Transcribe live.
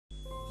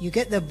You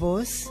get the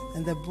boss,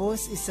 and the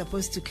boss is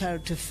supposed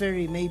to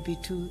ferry maybe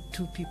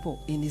two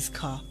people in his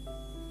car.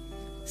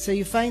 So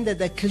you find that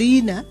the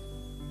cleaner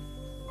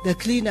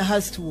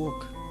has to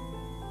walk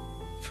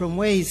from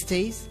where he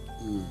stays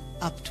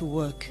up to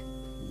work.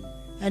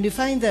 And you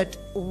find that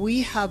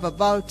we have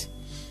about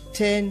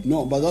 10...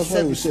 No, but that's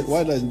why we say,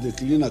 why doesn't the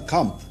cleaner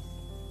camp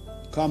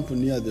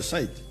near the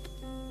site?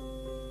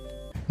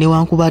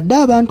 Newankubadde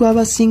abantu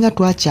abasinga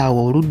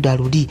twakyawa oludda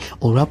luli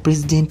olwa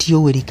Pulezidenti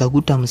Yoweri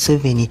Kaguta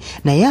Museveni,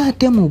 naye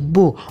ate mu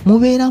bo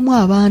mubeeramu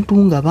abantu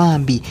nga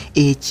bambi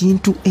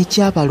ekintu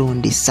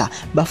ekyabalondesa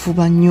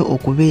bafuba nnyo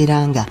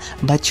okubeera nga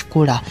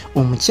bakikola.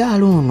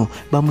 Omukyalo ono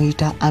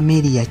bamuyita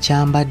Amelia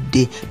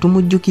Kyambadde.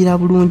 Tumujjukira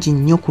bulungi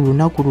nnyo ku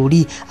lunaku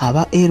luli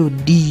aba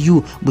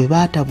LDU bwe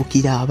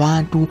baatabukira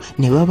abantu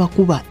ne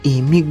babakuba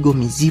emiggo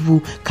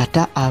mizibu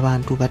kata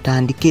abantu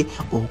batandike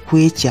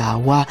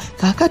okwekyawa.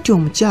 Kaakati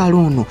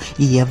omukyalo ono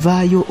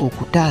yavaayo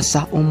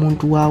okutaasa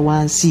omuntu wa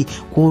wansi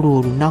kw'olwo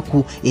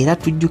olunaku, era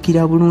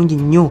tujjukira bulungi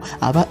nnyo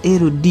aba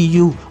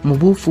LDU mu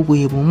buufu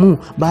bwe bumu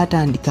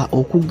baatandika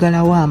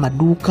okuggalawo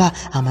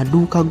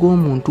amaduuka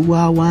g'omuntu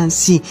wa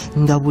wansi,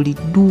 nga buli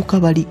dduuka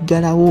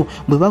baliggalawo.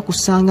 Bwe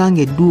bakusanga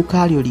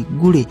ng'edduuka lyo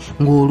liggule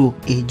ng'olwo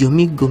egyo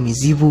miggo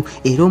mizibu.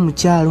 Era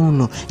omukyalo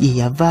ono ye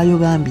yavaayo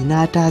bambi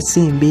n'ataasa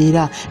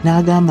embeera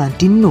n'agamba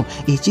nti nno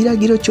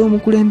ekiragiro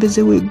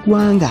ky'omukulembeze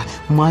w'eggwanga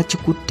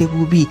mwakikutte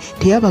bubi.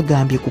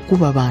 Teyabagambye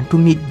kukuba bantu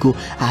miggo,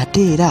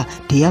 ate era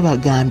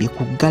teyabagambye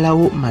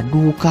kuggalawo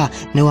maduuka,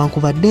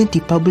 newankubadde nti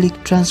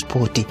public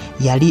transport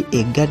yali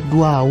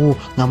eggaddwawo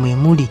nga mwe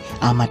muli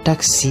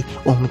amatakisi.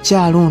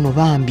 Omukyalo ono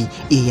bambi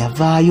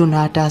eyavaayo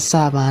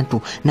n'ataasa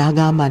abantu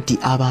n'agamba nti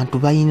abantu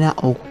balina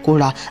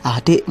okukola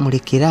ate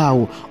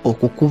mulekeraawo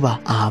okukuba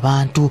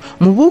abantu.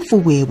 Mu buufu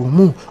bwe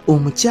bumu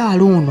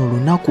omukyalo ono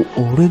lunaku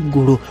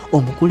olw'eggulo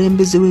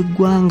omukulembeze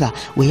w'eggwanga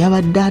we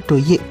yabadde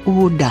atoye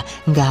oda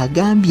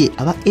ng'agambye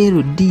aba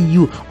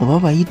LDU oba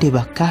bayite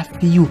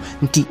bakafiyu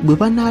nti bwe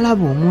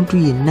banaalaba omuntu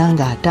yenna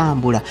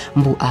ng'atambula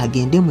mbu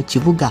agende mu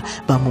kibuga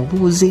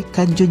bamubuuze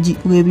kajjogi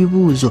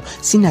w'ebibuuzo,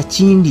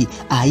 sinakindi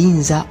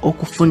ayinza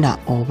okufuna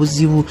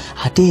obuzibu.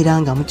 Ate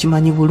era nga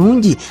mukimanyi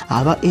bulungi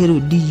aba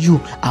LDU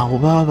awo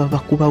baba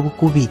babakuba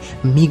bukubi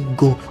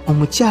miggo.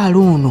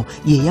 Omukyalo ono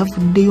ye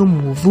yavuddeyo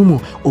mu buvumu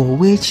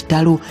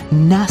obw'ekitalo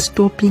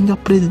n'astopinga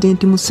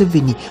Pulezidenti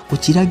Museveni ku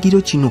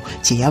kiragiro kino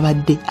kye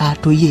yabadde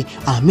atoye.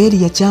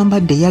 Amelia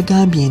Kyambadde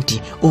yagambye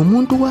nti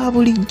omuntu wa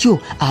bulijjo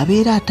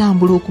abeera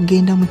atambula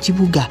okugenda mu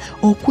kibuga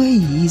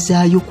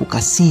okweyiyizaayo ku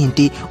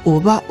kasente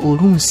oba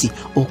olunsi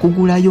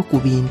okugulayo ku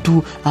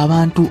bintu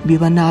abantu bye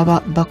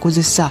banaaba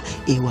bakozesa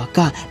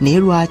ewaka. Naye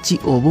lwaki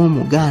oba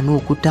omugaana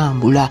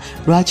okutambula?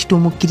 Lwaki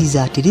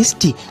tomukkiriza at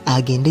least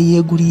agende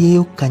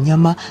yeegulireyo ku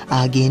kanyama,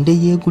 agende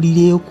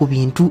yeegulireyo ku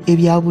bintu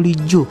ebya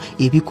bulijjo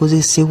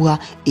ebikozesebwa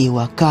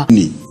ewaka?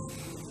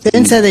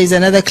 Then there is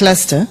another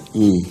cluster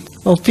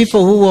of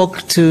people who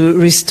walk to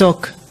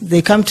restock.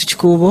 They come to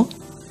Chikubo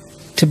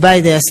to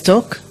buy their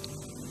stock,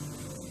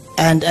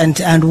 and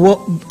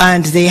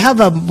they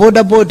have a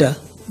border.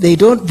 They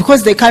don't,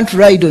 because they can't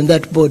ride on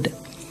that border.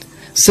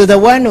 So the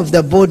one of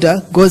the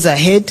border goes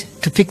ahead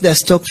to pick the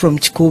stock from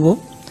Chikubo.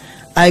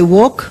 I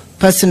walk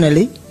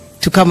personally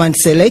to come and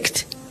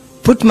select,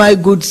 put my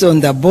goods on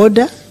the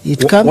border.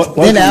 It comes,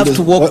 then I have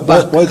to walk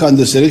back. Why can't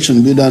the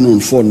selection be done on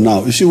phone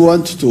now? If you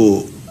want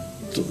to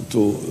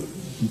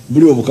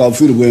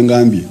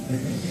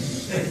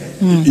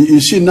you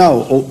see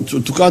now,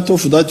 to cut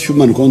off that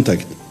human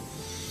contact,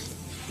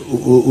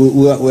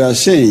 we are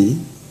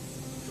saying,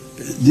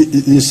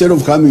 instead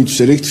of coming to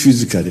select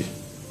physically,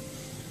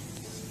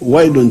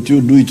 why don't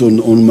you do it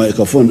on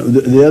microphone?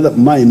 The other,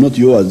 mine, not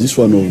yours, this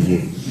one of the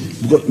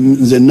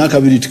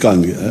Nakability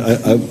Kang.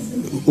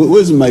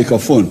 Where's the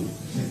microphone?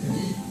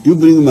 You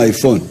bring my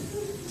phone.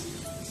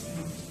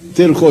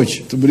 Tell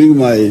coach to bring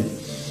my,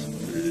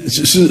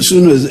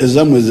 soon as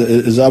I'm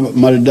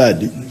married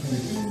daddy.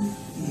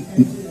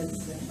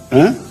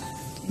 Huh?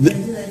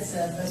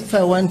 If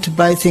I want to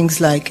buy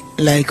things like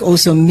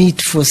also meat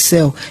for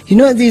sale, you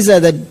know, these are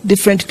the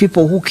different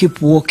people who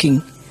keep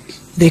walking.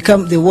 They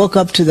walk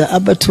up to the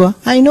abattoir.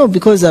 I know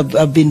because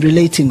I've been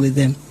relating with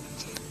them.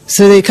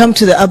 So they come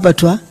to the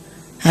abattoir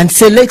and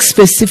select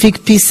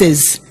specific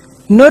pieces,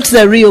 not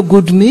the real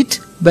good meat,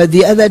 but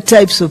the other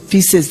types of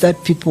pieces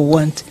that people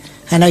want.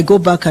 And I go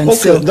back and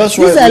sell. These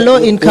are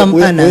low-income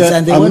earners,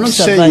 and they want to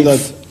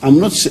survive. I'm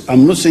not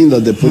saying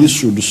that the police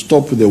should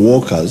stop the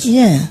walkers.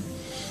 Yeah.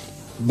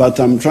 But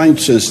I'm trying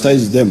to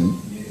sensitize them.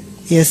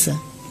 Yes, sir.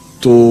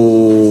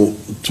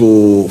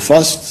 To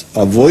first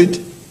avoid.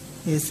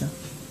 Yes, sir.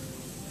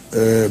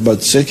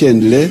 But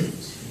secondly,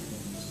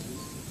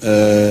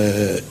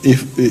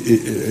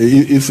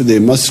 if they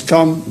must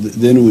come,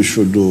 then we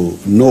should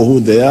know who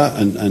they are,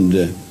 and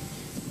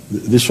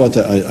this is what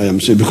I am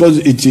saying, because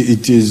it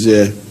is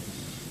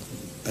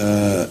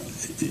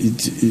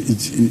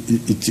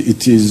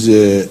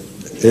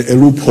a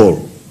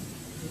loophole.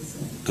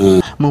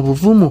 mu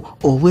buvumu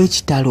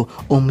obw'ekitalo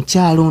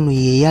omukyalo ono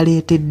ye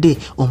yaleetedde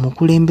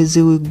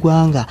omukulembeze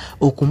w'eggwanga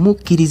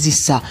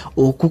okumukkirizisa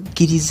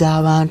okukkiriza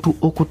abantu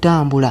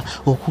okutambula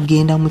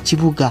okugenda mu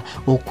kibuga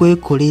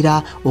okwekolera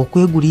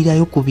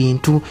okwegulirayo ku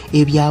bintu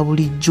ebya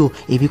bulijjo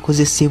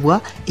ebikozesebwa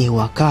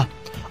ewaka.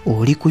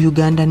 Oli ku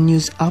Uganda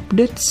News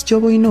Updates,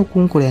 ky'oba olina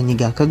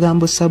okunkolanyiga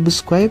akagambo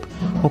subscribe,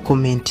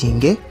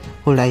 okomentinge,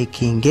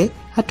 olikinge,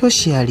 ate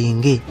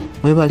osharinge.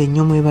 Mwebale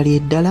nnyo, mwebale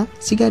eddala.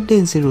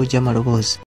 Sigadde nserooja maloboozi.